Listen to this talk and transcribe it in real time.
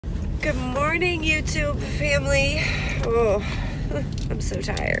Good morning, YouTube family. Oh, I'm so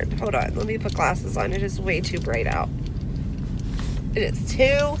tired. Hold on, let me put glasses on. It is way too bright out. It is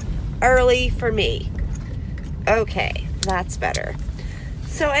too early for me. Okay, that's better.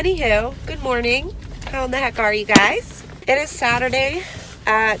 So anywho, good morning. How in the heck are you guys? It is Saturday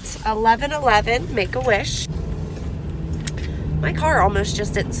at 11:11, Make-A-Wish. My car almost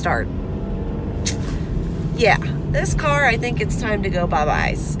just didn't start. Yeah, this car, I think it's time to go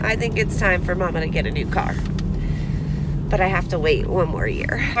bye-byes. I think it's time for Mama to get a new car. But I have to wait one more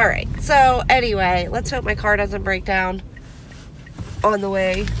year. All right, so anyway, let's hope my car doesn't break down on the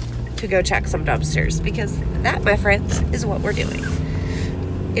way to go check some dumpsters, because that, my friends, is what we're doing.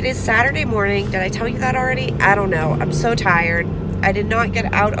 It is Saturday morning. Did I tell you that already? I don't know. I'm so tired. I did not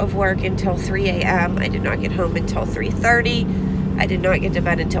get out of work until 3 a.m. I did not get home until 3:30. I did not get to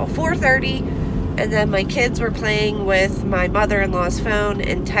bed until 4:30. And then my kids were playing with my mother-in-law's phone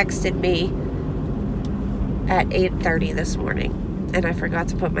and texted me at 8:30 this morning. And I forgot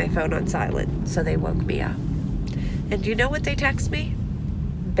to put my phone on silent, so they woke me up. And you know what they text me?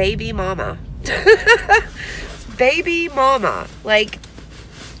 Baby mama. Baby mama. Like,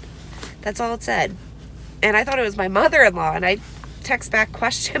 that's all it said. And I thought it was my mother-in-law, and I text back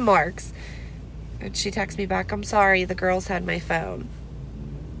question marks. And she texts me back, I'm sorry, the girls had my phone.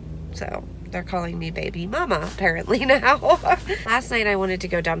 So they're calling me baby mama apparently now. Last night I wanted to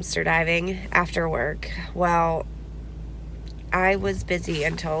go dumpster diving after work. Well, I was busy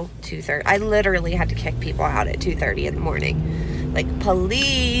until 2:30. I literally had to kick people out at 2:30 in the morning. Like,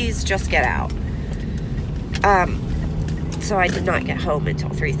 please just get out. So I did not get home until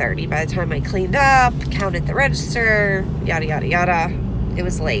 3:30. By the time I cleaned up, counted the register, yada, yada, yada, it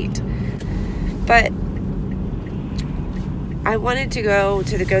was late. But I wanted to go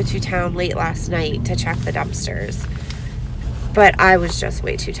to the go-to town late last night to check the dumpsters, but I was just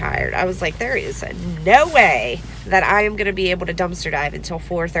way too tired. I was like, there is no way that I am going to be able to dumpster dive until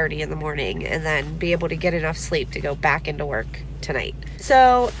 4:30 in the morning and then be able to get enough sleep to go back into work tonight.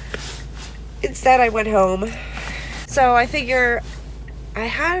 So instead I went home. So I figure I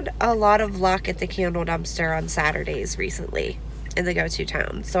had a lot of luck at the candle dumpster on Saturdays recently in the go-to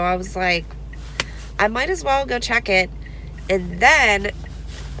town. So I was like, I might as well go check it. And then,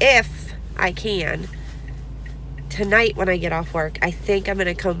 if I can, tonight when I get off work, I think I'm going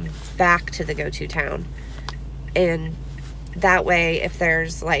to come back to the go-to town. And that way, if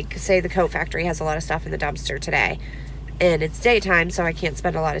there's, like, say the coat factory has a lot of stuff in the dumpster today, and it's daytime, so I can't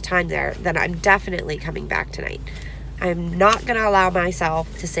spend a lot of time there, then I'm definitely coming back tonight. I'm not going to allow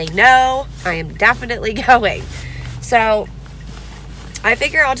myself to say no. I am definitely going. So I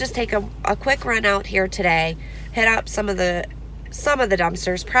figure I'll just take a quick run out here today, hit up some of the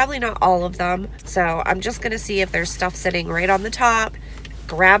dumpsters, probably not all of them. So I'm just gonna see if there's stuff sitting right on the top,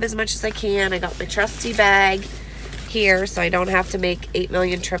 grab as much as I can. I got my trusty bag here, so I don't have to make 8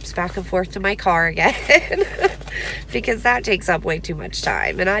 million trips back and forth to my car again, because that takes up way too much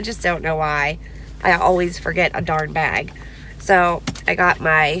time, and I just don't know why. I always forget a darn bag. So I got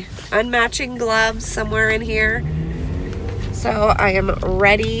my unmatching gloves somewhere in here. So I am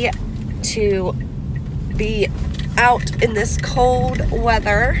ready to be out in this cold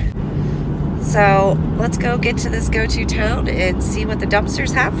weather. So let's go get to this go-to town and see what the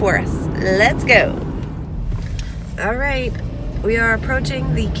dumpsters have for us. Let's go. All right, we are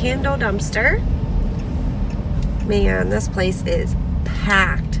approaching the candle dumpster. Man, this place is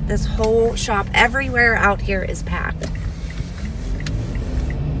packed. This whole shop, everywhere out here is packed.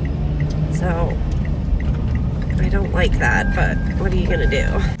 So I don't like that, but what are you gonna do?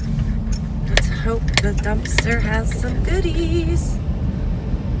 Let's hope the dumpster has some goodies.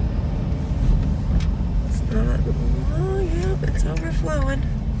 It's not, oh yeah, it's overflowing.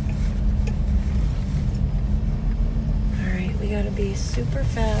 All right, we gotta be super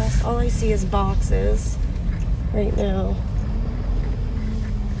fast. All I see is boxes right now.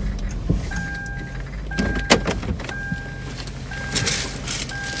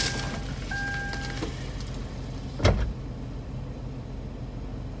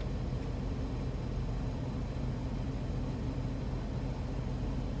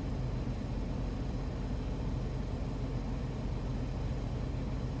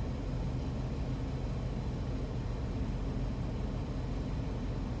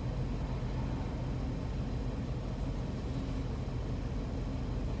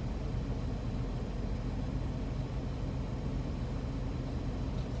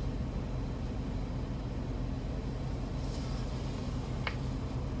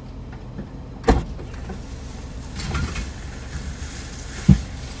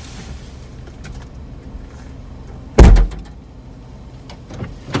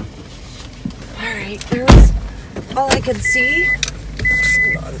 right, there was all I could see.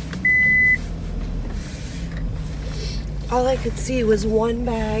 Hold on. All I could see was one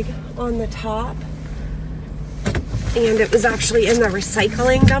bag on the top, and it was actually in the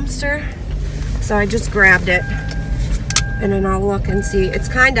recycling dumpster. So I just grabbed it, and then I'll look and see. It's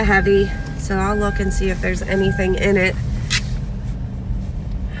kind of heavy, so I'll look and see if there's anything in it.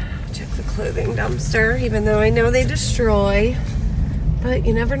 Check the clothing dumpster, even though I know they destroy, but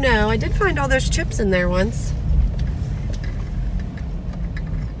you never know. I did find all those chips in there once.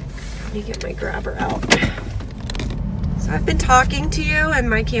 Let me get my grabber out. So I've been talking to you and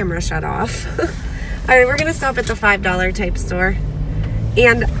my camera shut off. All right, we're gonna stop at the $5 type store.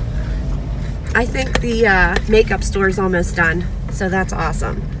 And I think the makeup store is almost done, so that's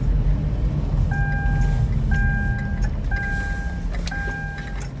awesome.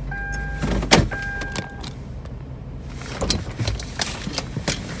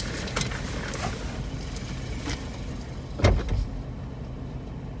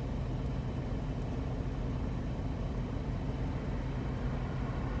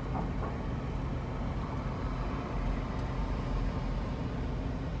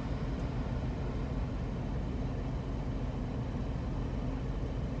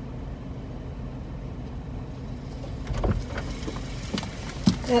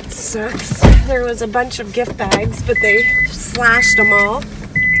 That sucks. There was a bunch of gift bags, but they slashed them all.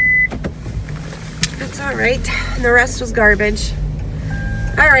 That's all right. And the rest was garbage.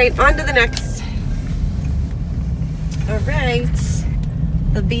 All right, on to the next. All right,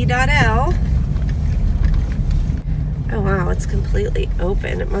 the B.L. Oh wow, it's completely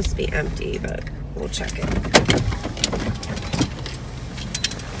open. It must be empty, but we'll check it.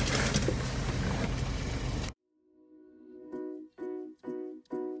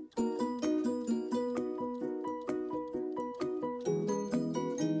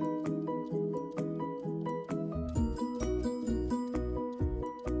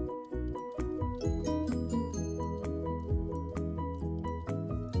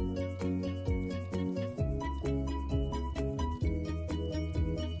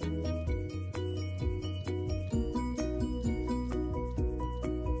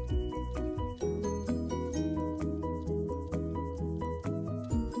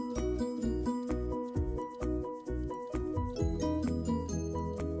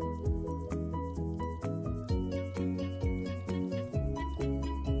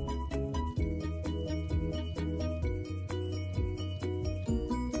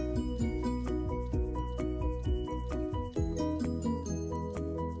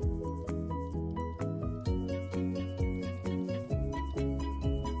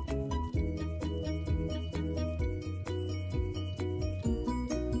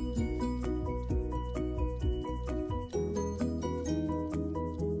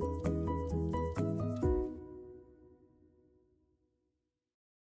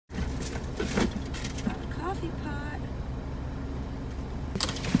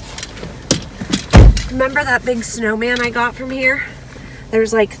 Remember that big snowman I got from here?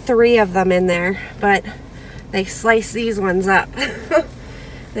 There's like 3 of them in there, but they sliced these ones up.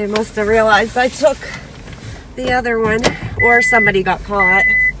 They must have realized I took the other one, or somebody got caught,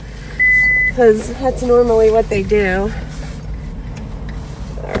 because that's normally what they do.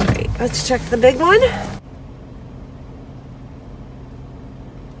 All right, let's check the big one.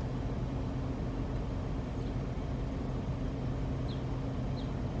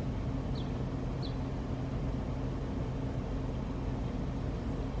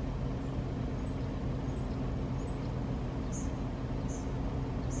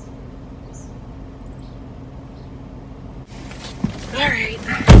 Alright,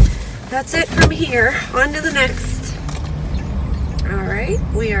 that's it from here. On to the next. Alright,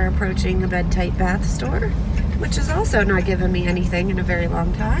 we are approaching the Bed Type Bath store, which has also not given me anything in a very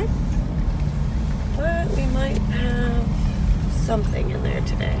long time. But we might have something in there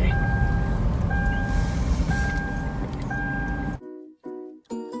today.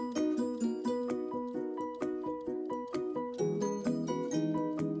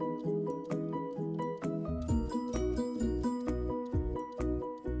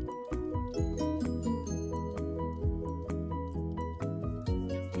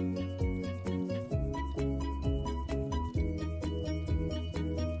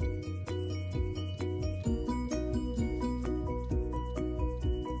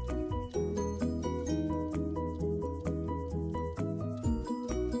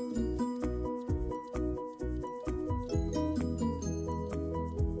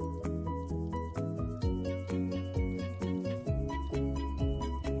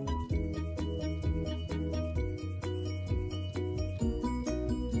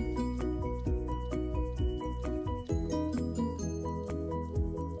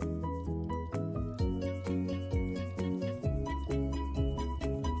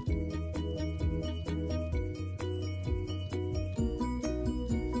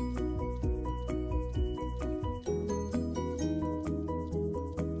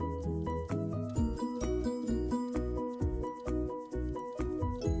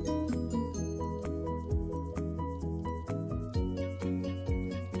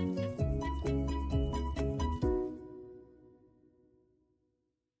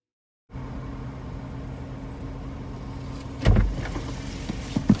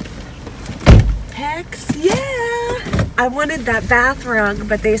 Hex yeah! I wanted that bath rug,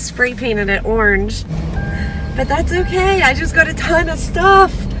 but they spray painted it orange. But that's okay, I just got a ton of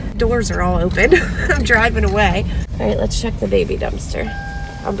stuff. Doors are all open. I'm driving away. All right, let's check the baby dumpster.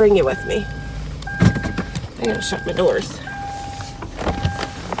 I'll bring you with me. I gotta shut my doors.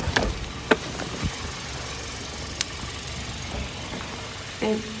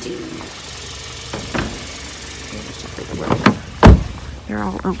 Empty. They're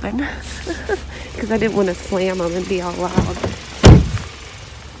all open because I didn't want to slam them and be all loud.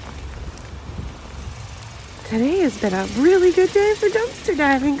 Today has been a really good day for dumpster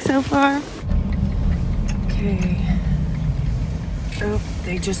diving so far. Okay. Oh,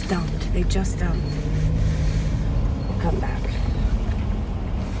 they just dumped. They just dumped. We'll come back.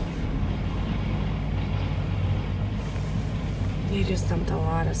 They just dumped a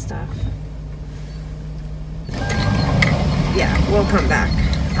lot of stuff. Yeah, we'll come back.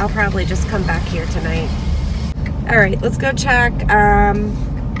 I'll probably just come back here tonight. All right, let's go check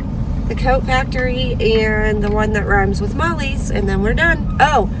the coat factory and the one that rhymes with Molly's, and then we're done.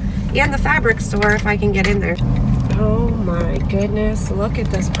 Oh, and the fabric store if I can get in there. Oh my goodness, look at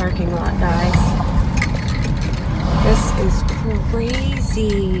this parking lot, guys. This is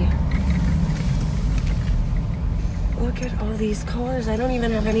crazy. Look at all these cars. I don't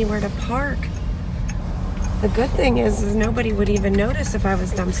even have anywhere to park. The good thing is nobody would even notice if I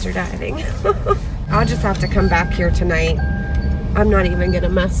was dumpster diving. I'll just have to come back here tonight. I'm not even gonna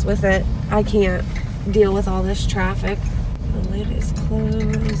mess with it. I can't deal with all this traffic. The lid is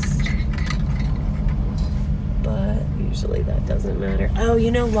closed. But usually that doesn't matter. Oh,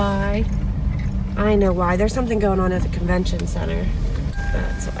 you know why? I know why. There's something going on at the convention center.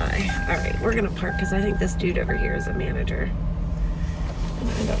 That's why. All right, we're gonna park because I think this dude over here is a manager. And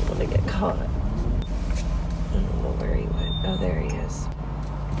I don't want to get caught. I don't know where he went. Oh, there he is.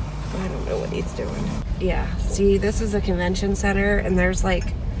 I don't know what he's doing. Yeah, see, this is a convention center and there's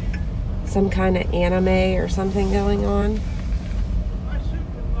like some kind of anime or something going on. My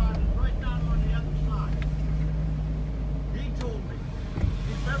supervisor's right down on the other side. He told me.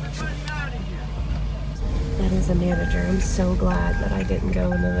 Keep everybody out of here. That is a manager. I'm so glad that I didn't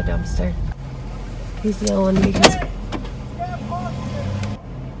go into the dumpster. He's yelling because...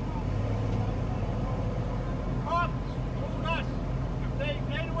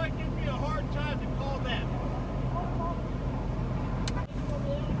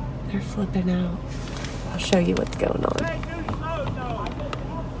 They're flipping out. I'll show you what's going on. Hey, dude, no.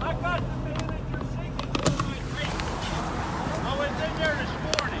 I got the manager's signature on my paper. I was in there this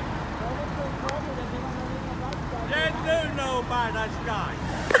morning. They do know about us guys.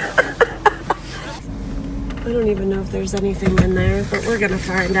 I don't even know if there's anything in there, but we're gonna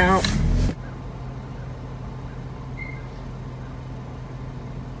find out.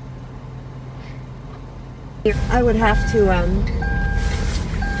 I would have to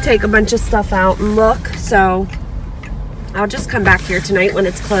take a bunch of stuff out and look, so I'll just come back here tonight when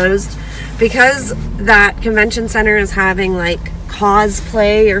it's closed, because that convention center is having like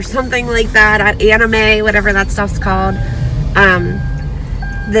cosplay or something like that, at anime, whatever that stuff's called.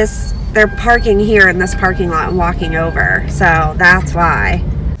 They're parking here in this parking lot and walking over, so that's why.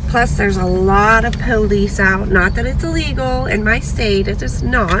 Plus there's a lot of police out. Not that it's illegal in my state, it is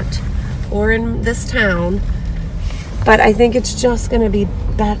not, or in this town, but I think it's just gonna be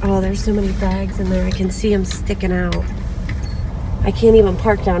bad. Oh, there's so many bags in there. I can see them sticking out. I can't even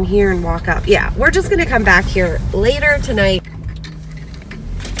park down here and walk up. Yeah, we're just gonna come back here later tonight.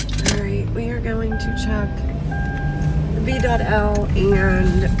 All right, we are going to check the B.L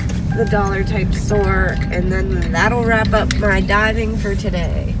and the dollar type store, and then that'll wrap up my diving for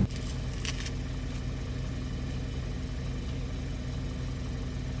today.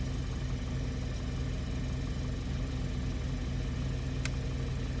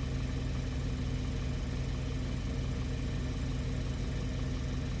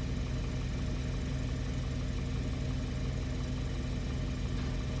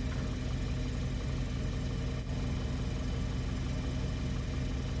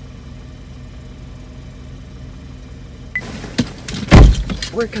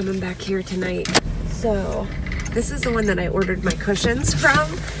 We're coming back here tonight. So this is the one that I ordered my cushions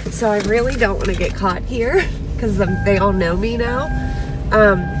from, so I really don't want to get caught here because they all know me now.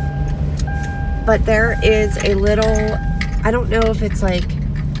 But there is a little, I don't know if it's like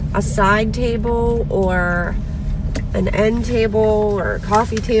a side table or an end table or a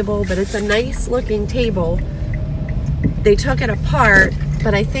coffee table, but it's a nice looking table. They took it apart,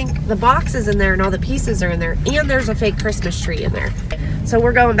 but I think the box is in there and all the pieces are in there, and there's a fake Christmas tree in there. So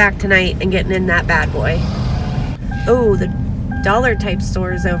we're going back tonight and getting in that bad boy. Oh, the dollar type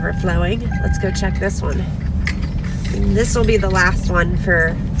stores overflowing. Let's go check this one. And this will be the last one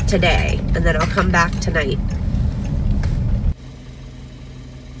for today, and then I'll come back tonight.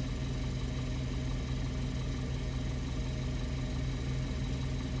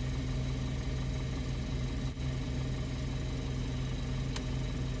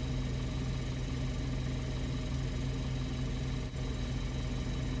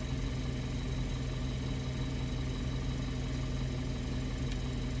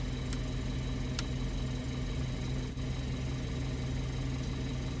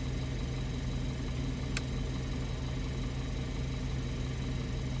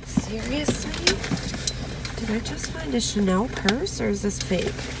 Seriously? Did I just find a Chanel purse, or is this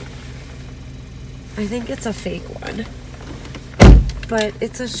fake? I think it's a fake one. But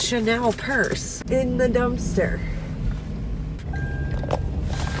it's a Chanel purse in the dumpster.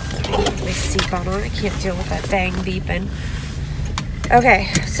 My seatbelt on. I can't deal with that bang beeping. Okay,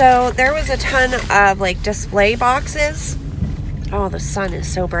 so there was a ton of like display boxes. Oh, the sun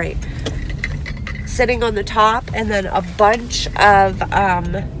is so bright. Sitting on the top, and then a bunch of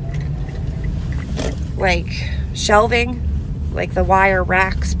like shelving, like the wire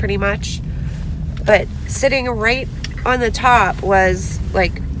racks pretty much. But sitting right on the top was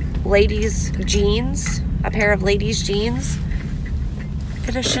like ladies' jeans, a pair of ladies' jeans,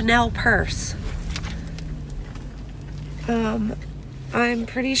 and a Chanel purse. I'm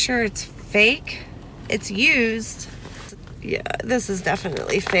pretty sure it's fake. It's used. Yeah, this is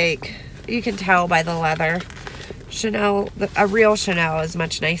definitely fake. You can tell by the leather. Chanel, a real Chanel is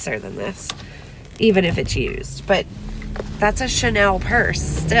much nicer than this, even if it's used. But that's a Chanel purse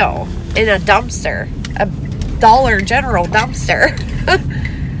still in a dumpster, a Dollar General dumpster.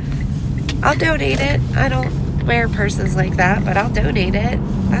 I'll donate it. I don't wear purses like that, but I'll donate it.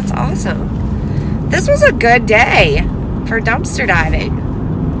 That's awesome. This was a good day for dumpster diving.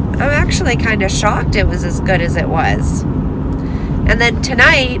 I'm actually kind of shocked it was as good as it was. And then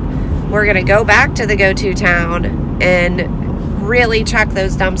tonight, we're going to go back to the go-to town and really check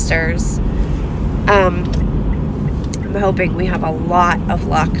those dumpsters. I'm hoping we have a lot of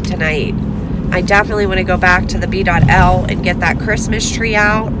luck tonight. I definitely want to go back to the B.L and get that Christmas tree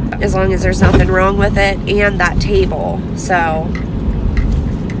out, as long as there's nothing wrong with it, and that table. So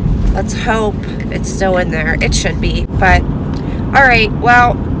let's hope it's still in there. It should be. But all right,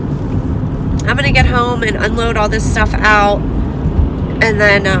 well, I'm going to get home and unload all this stuff out, and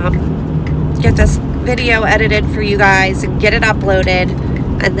then get this video edited for you guys and get it uploaded.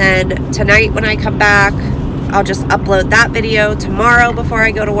 And then tonight when I come back, I'll just upload that video tomorrow before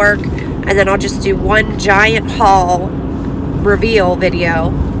I go to work, and then I'll just do one giant haul reveal video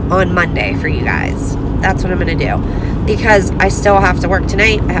on Monday for you guys. That's what I'm gonna do, because I still have to work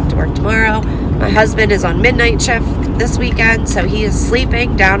tonight. I have to work tomorrow. My husband is on midnight shift this weekend, so he is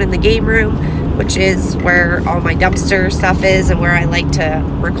sleeping down in the game room, which is where all my dumpster stuff is and where I like to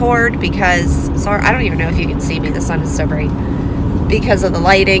record, because, sorry, I don't even know if you can see me. The sun is so bright. Because of the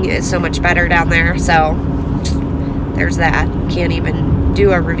lighting is so much better down there. So there's that. Can't even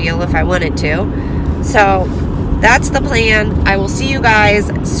do a reveal if I wanted to. So that's the plan. I will see you guys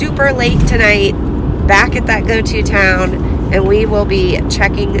super late tonight back at that go-to town, and we will be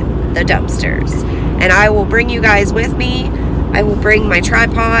checking the dumpsters. And I will bring you guys with me. I will bring my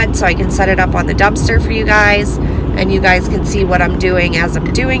tripod so I can set it up on the dumpster for you guys, and you guys can see what I'm doing as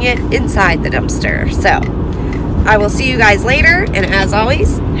I'm doing it inside the dumpster. So I will see you guys later, and as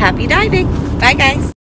always, happy diving. Bye, guys.